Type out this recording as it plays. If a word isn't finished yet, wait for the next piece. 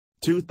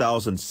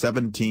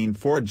2017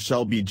 Ford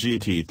Shelby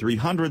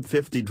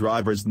GT350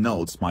 driver's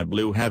notes my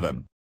blue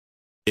heaven.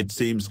 It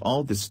seems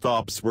all the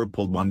stops were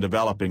pulled when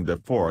developing the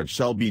Ford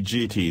Shelby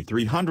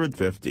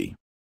GT350.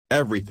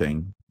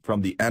 Everything,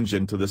 from the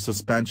engine to the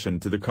suspension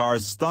to the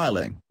car's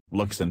styling,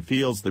 looks and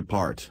feels the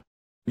part.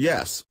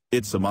 Yes,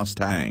 it's a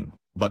Mustang,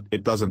 but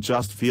it doesn't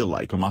just feel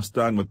like a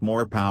Mustang with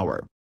more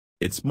power.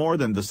 It's more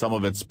than the sum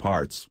of its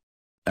parts.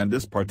 And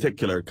this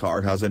particular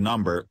car has a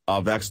number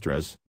of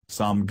extras,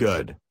 some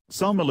good,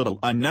 some a little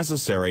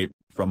unnecessary,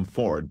 from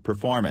Ford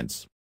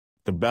Performance.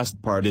 The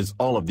best part is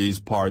all of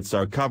these parts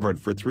are covered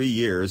for 3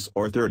 years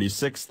or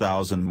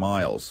 36,000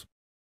 miles.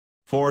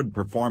 Ford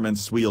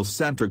Performance wheel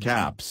center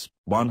caps,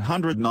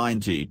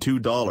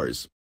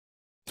 $192.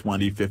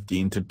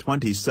 2015 to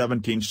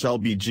 2017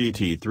 Shelby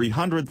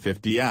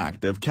GT350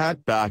 Active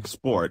Catback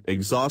Sport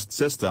Exhaust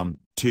System,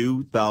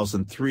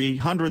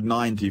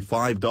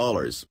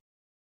 $2,395.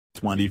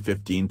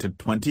 2015 to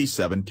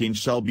 2017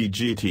 Shelby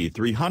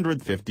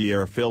GT350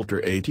 Air Filter,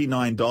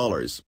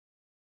 $89.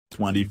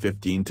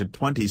 2015 to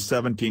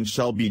 2017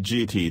 Shelby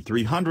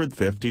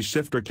GT350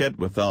 Shifter Kit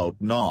without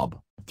knob,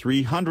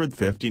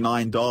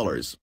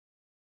 $359.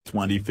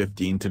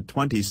 2015 to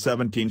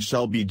 2017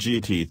 Shelby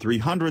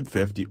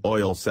GT350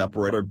 Oil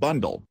Separator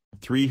Bundle,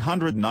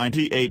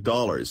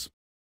 $398.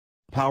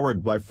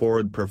 Powered by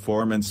Ford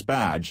Performance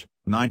Badge,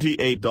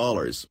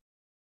 $98.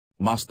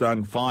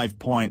 Mustang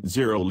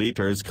 5.0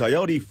 liters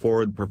Coyote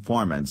Ford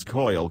Performance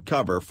Coil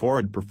Cover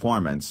Ford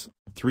Performance,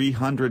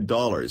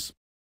 $300.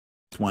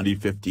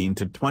 2015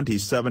 to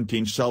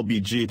 2017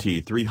 Shelby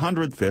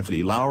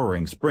GT350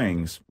 Lowering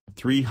Springs,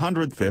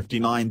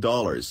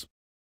 $359.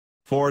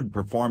 Ford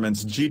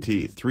Performance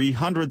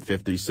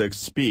GT350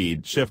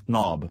 6-speed shift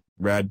knob,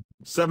 red,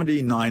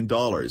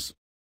 $79.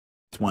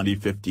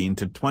 2015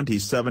 to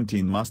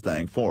 2017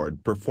 Mustang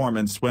Ford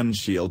Performance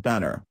windshield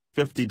banner,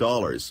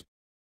 $50.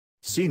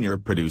 Senior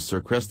producer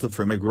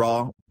Christopher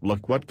McGraw,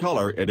 look what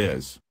color it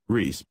is,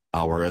 Reese,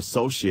 our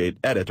associate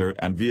editor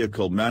and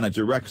vehicle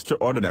manager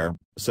extraordinaire,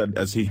 said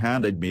as he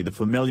handed me the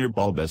familiar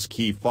bulbous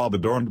key fob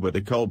adorned with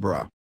a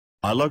cobra.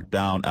 I looked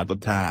down at the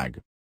tag.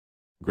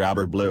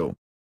 Grabber blue.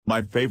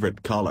 My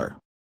favorite color.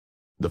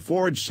 The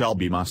Ford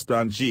Shelby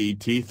Mustang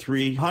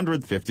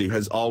GT350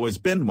 has always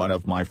been one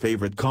of my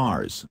favorite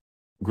cars.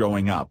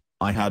 Growing up,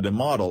 I had a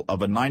model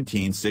of a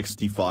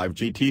 1965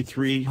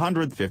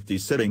 GT350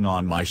 sitting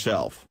on my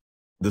shelf.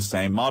 The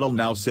same model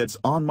now sits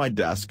on my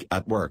desk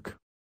at work.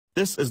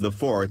 This is the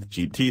fourth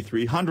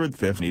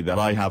GT350 that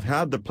I have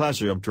had the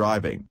pleasure of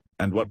driving,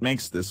 and what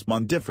makes this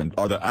one different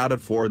are the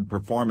added Ford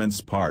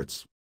Performance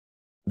parts.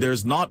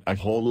 There's not a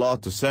whole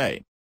lot to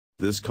say.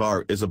 This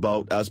car is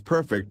about as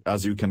perfect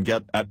as you can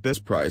get at this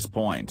price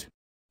point.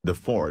 The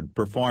Ford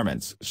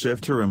Performance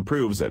shifter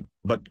improves it,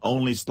 but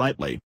only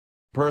slightly.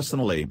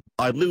 Personally,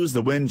 I'd lose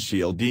the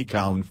windshield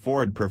decal and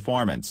Ford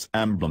Performance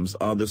emblems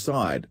on the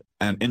side,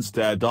 and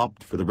instead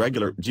opt for the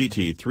regular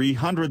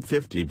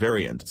GT350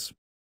 variants.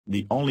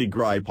 The only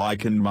gripe I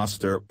can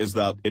muster is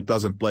that it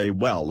doesn't play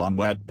well on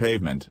wet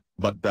pavement,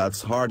 but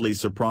that's hardly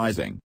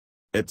surprising.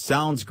 It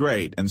sounds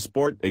great in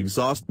sport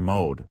exhaust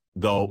mode,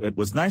 though it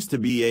was nice to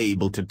be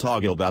able to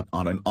toggle that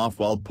on and off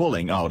while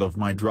pulling out of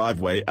my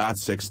driveway at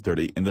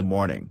 6:30 in the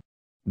morning.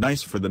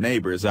 Nice for the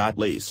neighbors at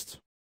least.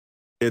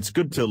 It's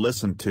good to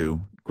listen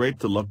to, great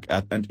to look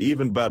at, and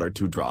even better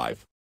to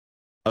drive.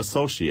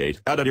 Associate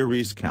Editor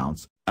Reese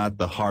counts, at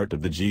the heart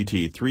of the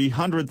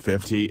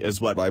GT350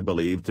 is what I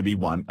believe to be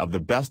one of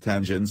the best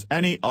engines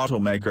any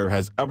automaker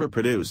has ever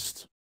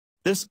produced.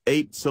 This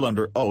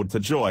 8-cylinder ode to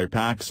joy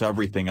packs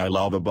everything I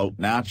love about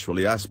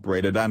naturally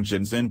aspirated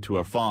engines into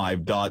a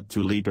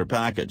 5.2-liter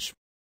package.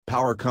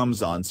 Power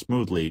comes on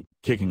smoothly,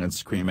 kicking and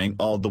screaming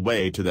all the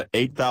way to the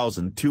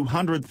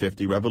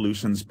 8,250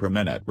 revolutions per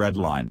minute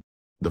redline.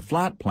 The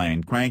flat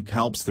plane crank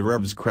helps the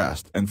revs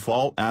crest and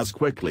fall as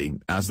quickly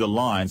as the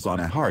lines on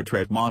a heart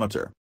rate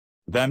monitor.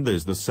 Then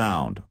there's the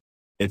sound.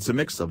 It's a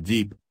mix of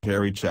deep,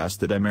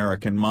 hairy-chested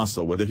American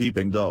muscle with a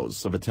heaping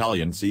dose of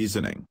Italian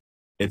seasoning.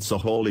 It's a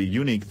wholly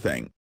unique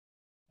thing.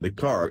 The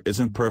car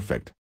isn't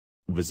perfect.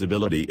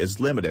 Visibility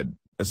is limited,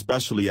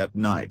 especially at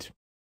night.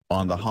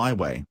 On the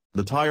highway,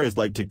 the tires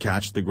like to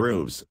catch the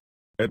grooves.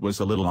 It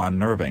was a little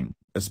unnerving,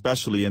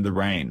 especially in the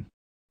rain.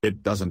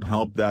 It doesn't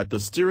help that the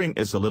steering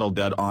is a little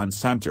dead on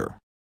center.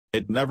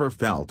 It never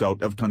felt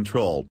out of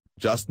control,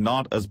 just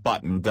not as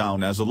buttoned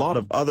down as a lot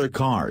of other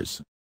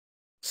cars.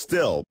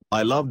 Still,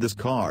 I love this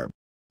car.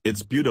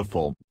 It's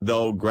beautiful,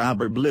 though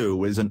grabber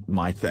blue isn't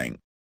my thing.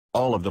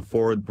 All of the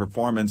Ford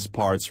Performance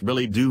parts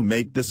really do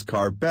make this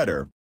car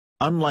better.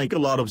 Unlike a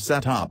lot of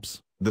setups,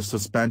 the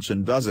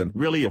suspension doesn't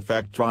really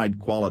affect ride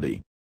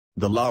quality.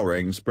 The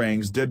lowering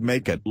springs did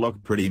make it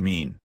look pretty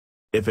mean.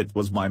 If it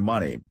was my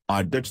money,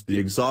 I'd ditch the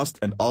exhaust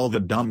and all the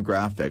dumb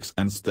graphics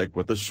and stick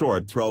with the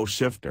short throw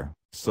shifter,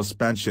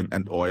 suspension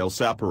and oil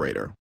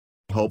separator.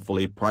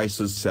 Hopefully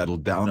prices settle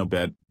down a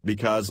bit,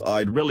 because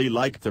I'd really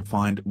like to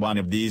find one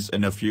of these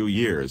in a few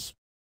years.